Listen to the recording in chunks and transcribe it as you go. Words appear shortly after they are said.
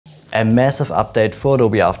A massive update for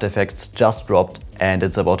Adobe After Effects just dropped, and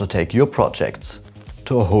it's about to take your projects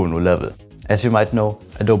to a whole new level. As you might know,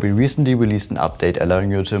 Adobe recently released an update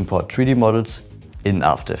allowing you to import 3D models in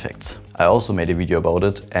After Effects. I also made a video about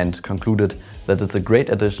it and concluded that it's a great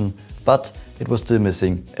addition, but it was still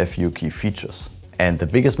missing a few key features. And the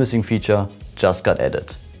biggest missing feature just got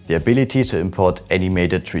added: the ability to import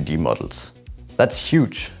animated 3D models. That's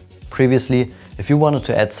huge. Previously, if you wanted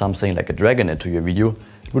to add something like a dragon into your video,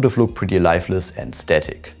 it would have looked pretty lifeless and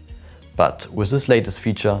static. But with this latest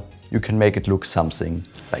feature, you can make it look something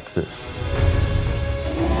like this.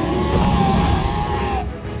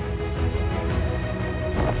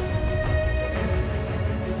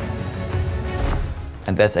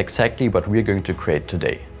 And that's exactly what we're going to create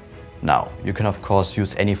today. Now, you can of course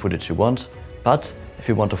use any footage you want, but if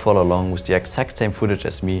you want to follow along with the exact same footage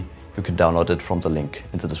as me, you can download it from the link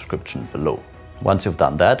in the description below. Once you've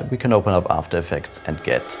done that, we can open up After Effects and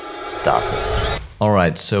get started.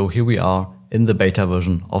 Alright, so here we are in the beta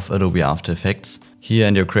version of Adobe After Effects. Here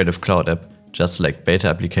in your Creative Cloud app, just select Beta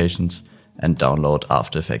Applications and download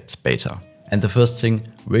After Effects Beta. And the first thing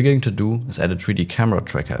we're going to do is add a 3D camera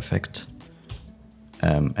tracker effect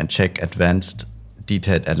and check Advanced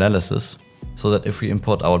Detailed Analysis, so that if we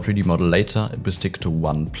import our 3D model later, it will stick to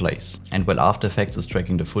one place. And while After Effects is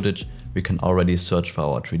tracking the footage, we can already search for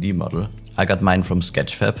our 3D model. I got mine from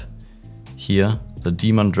Sketchfab. Here, the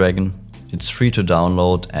Demon Dragon. It's free to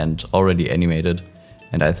download and already animated,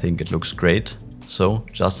 and I think it looks great. So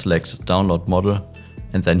just select Download Model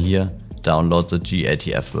and then here download the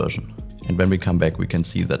GATF version. And when we come back, we can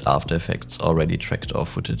see that After Effects already tracked our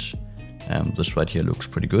footage. This right here looks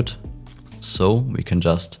pretty good. So we can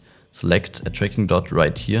just select a tracking dot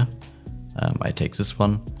right here. I take this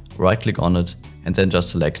one, right click on it, and then just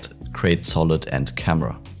select Create Solid and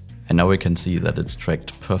Camera. And now we can see that it's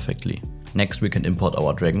tracked perfectly. Next we can import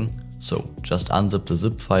our dragon. So just unzip the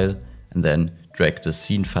zip file and then drag the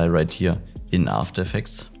scene file right here in After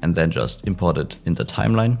Effects and then just import it in the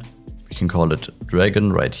timeline. We can call it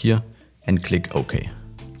dragon right here and click OK.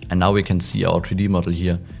 And now we can see our 3D model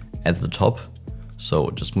here at the top. So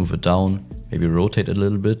just move it down, maybe rotate it a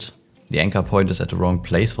little bit. The anchor point is at the wrong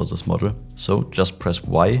place for this model, so just press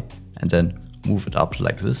Y and then move it up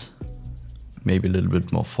like this. Maybe a little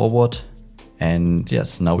bit more forward. And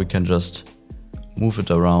yes, now we can just move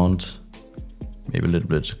it around, maybe a little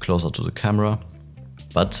bit closer to the camera.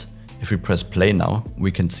 But if we press play now,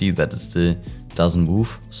 we can see that it still doesn't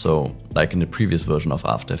move, so like in the previous version of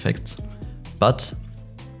After Effects. But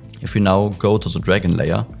if we now go to the dragon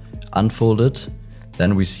layer, unfold it,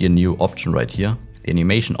 then we see a new option right here, the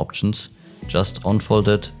animation options. Just unfold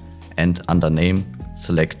it and under name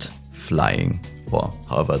select flying, or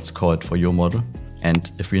however it's called for your model.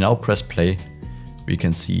 And if we now press play, we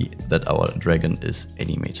can see that our dragon is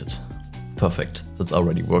animated. Perfect, that's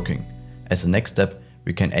already working. As the next step,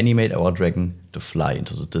 we can animate our dragon to fly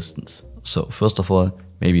into the distance. So first of all,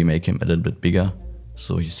 maybe make him a little bit bigger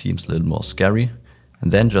so he seems a little more scary.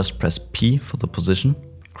 And then just press P for the position.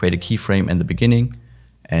 Create a keyframe in the beginning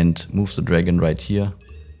and move the dragon right here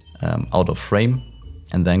out of frame,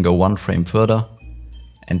 and then go one frame further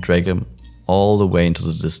and drag him all the way into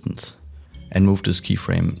the distance and move this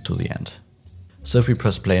keyframe to the end. So if we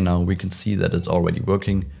press play now, we can see that it's already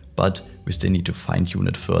working, but we still need to fine tune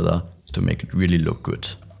it further to make it really look good.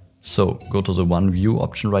 So go to the one view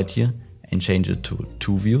option right here and change it to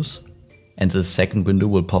 2 views, and the second window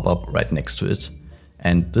will pop up right next to it.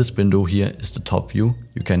 And this window here is the top view.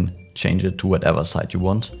 You can change it to whatever side you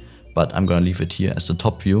want, but I'm gonna leave it here as the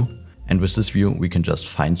top view. And with this view, we can just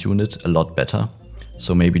fine tune it a lot better.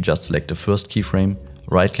 So maybe just select the first keyframe,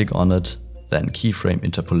 right click on it, then keyframe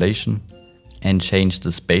interpolation, and change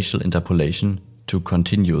the spatial interpolation to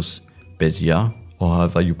continuous Bezier, or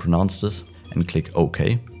however you pronounce this, and click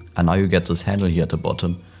OK. And now you get this handle here at the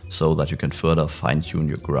bottom so that you can further fine tune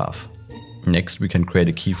your graph. Next, we can create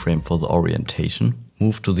a keyframe for the orientation.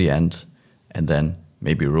 Move to the end and then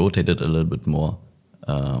maybe rotate it a little bit more.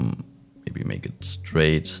 Maybe make it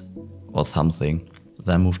straight or something.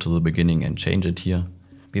 Then move to the beginning and change it here.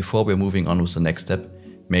 Before we're moving on with the next step,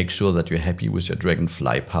 make sure that you're happy with your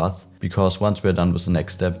dragonfly path, because once we're done with the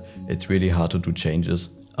next step, it's really hard to do changes.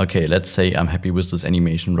 Okay, let's say I'm happy with this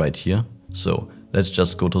animation right here. So let's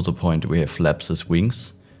just go to the point where it flaps his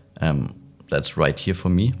wings. That's right here for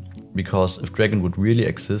me. Because if dragon would really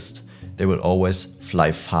exist, they would always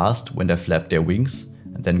fly fast when they flap their wings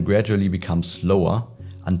and then gradually become slower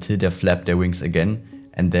until they flap their wings again,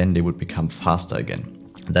 and then they would become faster again.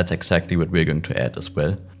 And that's exactly what we're going to add as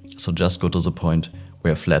well. So just go to the point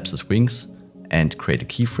where it flaps his wings and create a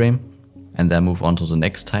keyframe, and then move on to the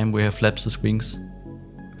next time where it flaps his wings.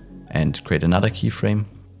 and create another keyframe,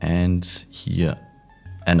 and here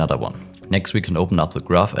another one. Next we can open up the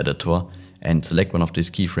graph editor and select one of these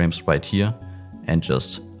keyframes right here and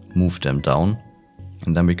just move them down.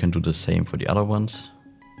 And then we can do the same for the other ones.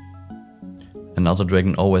 Another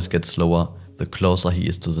dragon always gets slower the closer he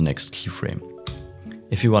is to the next keyframe.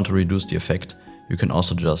 If you want to reduce the effect, you can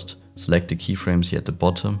also just select the keyframes here at the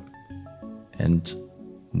bottom and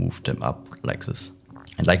move them up like this.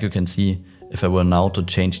 And like you can see, if I were now to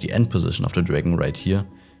change the end position of the dragon right here,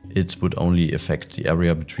 it would only affect the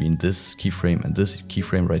area between this keyframe and this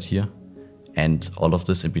keyframe right here. And all of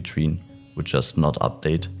this in between would just not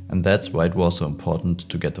update. And that's why it was so important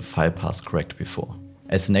to get the file path correct before.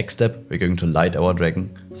 As the next step, we're going to light our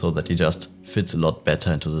dragon so that he just fits a lot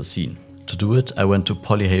better into the scene. To do it, I went to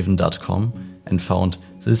polyhaven.com and found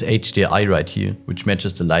this HDRI right here, which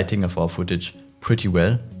matches the lighting of our footage pretty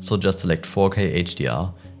well. So just select 4K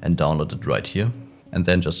HDR and download it right here. And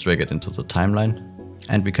then just drag it into the timeline.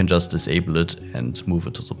 And we can just disable it and move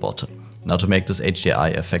it to the bottom. Now to make this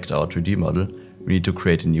HDRI affect our 3D model, we need to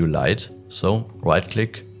create a new light. So right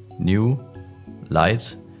click, new,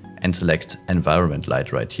 light, and select environment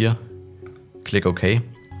light right here. Click OK.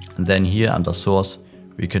 And then here under source,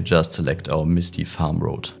 we can just select our Misty Farm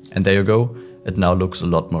Road. And there you go, it now looks a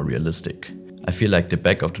lot more realistic. I feel like the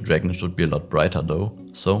back of the dragon should be a lot brighter though,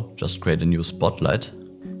 so just create a new spotlight.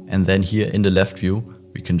 And then here in the left view,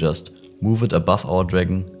 we can just move it above our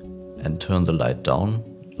dragon and turn the light down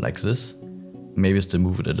like this. Maybe still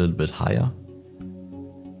move it a little bit higher.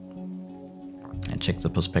 And check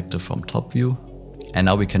the perspective from top view. And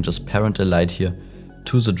now we can just parent the light here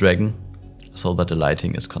to the dragon so that the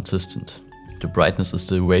lighting is consistent. The brightness is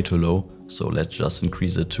still way too low, so let's just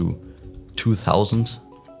increase it to 2000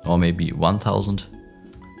 or maybe 1000,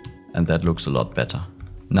 and that looks a lot better.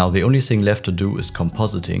 Now the only thing left to do is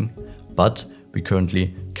compositing, but we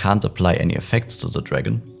currently can't apply any effects to the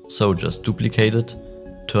dragon, so just duplicate it,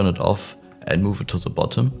 turn it off and move it to the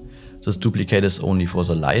bottom. This duplicate is only for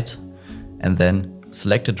the light, and then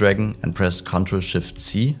select the dragon and press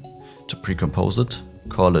Ctrl+Shift+C to pre-compose it,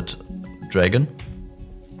 call it dragon,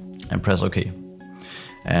 and press OK.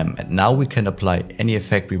 And now we can apply any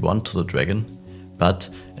effect we want to the dragon, but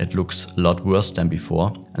it looks a lot worse than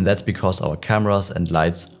before, and that's because our cameras and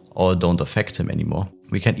lights all don't affect him anymore.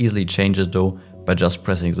 We can easily change it though by just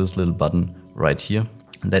pressing this little button right here,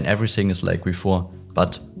 and then everything is like before,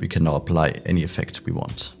 but we can now apply any effect we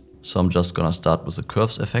want. So I'm just gonna start with the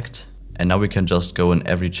curves effect. And now we can just go in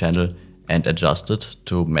every channel and adjust it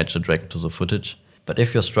to match the dragon to the footage. But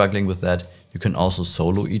if you're struggling with that, you can also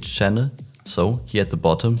solo each channel. So here at the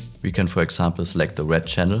bottom, we can for example select the red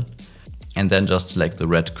channel and then just select the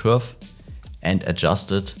red curve and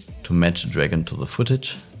adjust it to match the dragon to the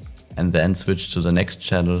footage. And then switch to the next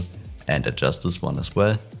channel and adjust this one as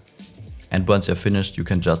well. And once you're finished, you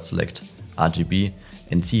can just select RGB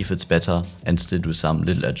and see if it's better and still do some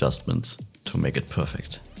little adjustments to make it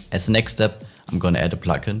perfect. As the next step, I'm gonna add a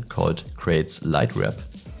plugin called Creates Light Wrap.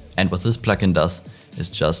 And what this plugin does is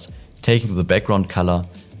just taking the background color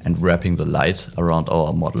and wrapping the light around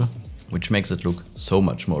our model, which makes it look so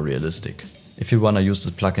much more realistic. If you wanna use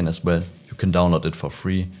this plugin as well, you can download it for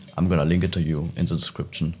free. I'm gonna link it to you in the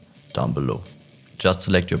description down below. Just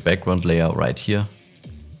select your background layer right here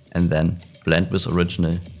and then blend with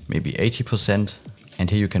original, maybe 80%. And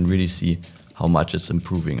here you can really see how much it's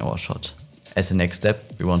improving our shot. As the next step,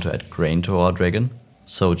 we want to add grain to our dragon.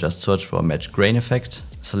 So just search for a match grain effect,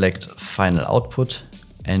 select final output,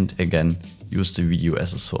 and again, use the video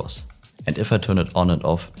as a source. And if I turn it on and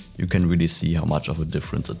off, you can really see how much of a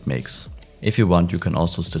difference it makes. If you want, you can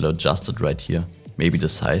also still adjust it right here. Maybe the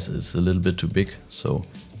size is a little bit too big, so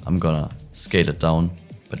I'm gonna scale it down,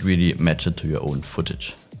 but really match it to your own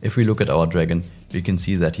footage. If we look at our dragon, we can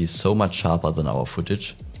see that he's so much sharper than our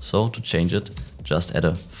footage. So to change it, just add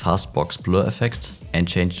a fastbox blur effect and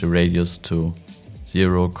change the radius to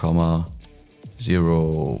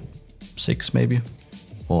 0,06 maybe,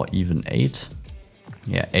 or even 8.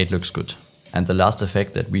 Yeah, 8 looks good. And the last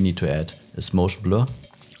effect that we need to add is motion blur.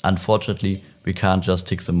 Unfortunately, we can't just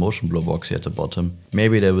tick the motion blur box here at the bottom.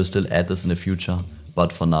 Maybe they will still add this in the future,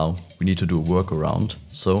 but for now we need to do a workaround.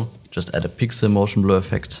 So just add a pixel motion blur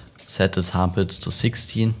effect, set its armpits to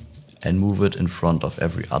 16 and move it in front of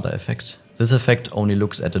every other effect. This effect only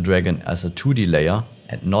looks at the dragon as a 2D layer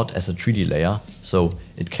and not as a 3D layer, so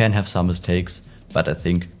it can have some mistakes, but I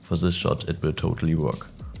think for this shot it will totally work.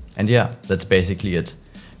 And yeah, that's basically it.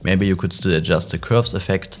 Maybe you could still adjust the curves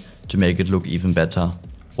effect to make it look even better,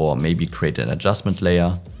 or maybe create an adjustment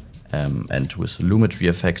layer and with lumetri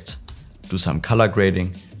effect, do some color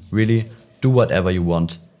grading. Really do whatever you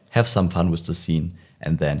want, have some fun with the scene,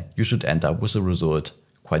 and then you should end up with a result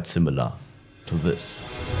quite similar to this.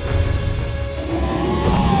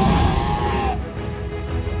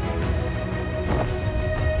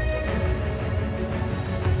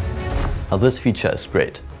 Now this feature is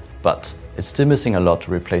great, but it's still missing a lot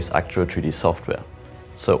to replace actual 3D software.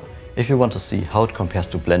 So, if you want to see how it compares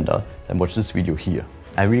to Blender, then watch this video here.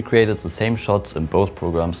 I recreated the same shots in both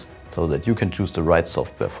programs so that you can choose the right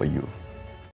software for you.